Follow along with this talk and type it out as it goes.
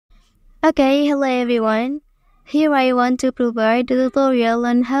Okay, hello everyone. Here I want to provide the tutorial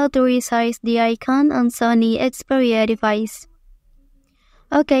on how to resize the icon on Sony Xperia device.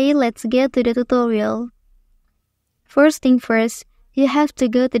 Okay, let's get to the tutorial. First thing first, you have to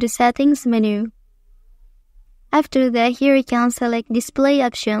go to the settings menu. After that, here you can select display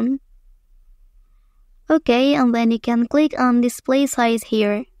option. Okay, and then you can click on display size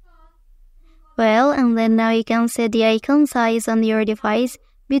here. Well, and then now you can set the icon size on your device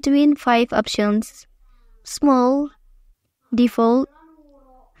between 5 options: small, default,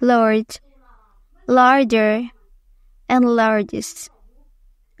 large, larger, and largest.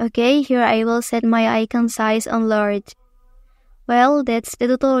 Okay, here I will set my icon size on large. Well, that's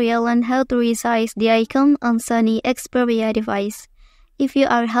the tutorial on how to resize the icon on Sony Xperia device. If you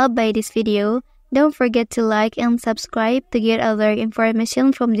are helped by this video, don't forget to like and subscribe to get other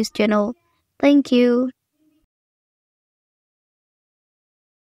information from this channel. Thank you.